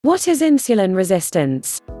What is insulin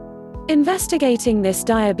resistance? Investigating this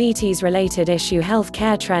diabetes-related issue.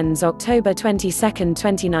 Healthcare Trends, October 22,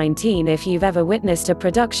 2019. If you've ever witnessed a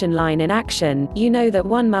production line in action, you know that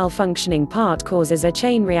one malfunctioning part causes a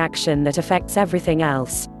chain reaction that affects everything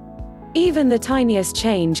else. Even the tiniest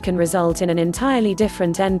change can result in an entirely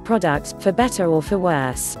different end product, for better or for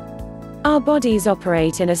worse. Our bodies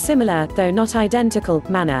operate in a similar, though not identical,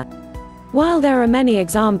 manner. While there are many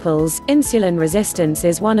examples, insulin resistance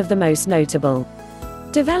is one of the most notable.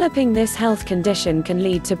 Developing this health condition can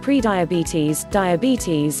lead to prediabetes,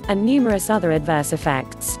 diabetes, and numerous other adverse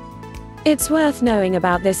effects. It's worth knowing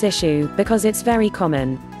about this issue, because it's very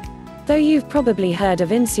common. Though you've probably heard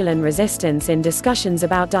of insulin resistance in discussions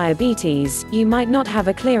about diabetes, you might not have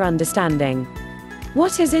a clear understanding.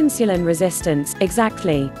 What is insulin resistance,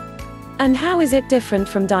 exactly? And how is it different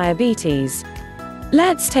from diabetes?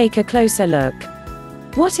 Let's take a closer look.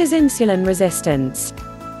 What is insulin resistance?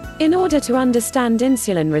 In order to understand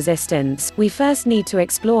insulin resistance, we first need to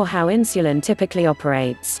explore how insulin typically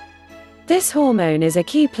operates. This hormone is a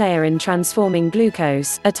key player in transforming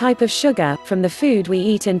glucose, a type of sugar, from the food we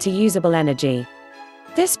eat into usable energy.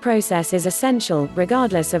 This process is essential,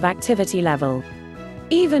 regardless of activity level.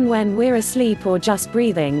 Even when we're asleep or just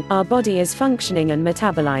breathing, our body is functioning and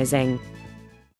metabolizing.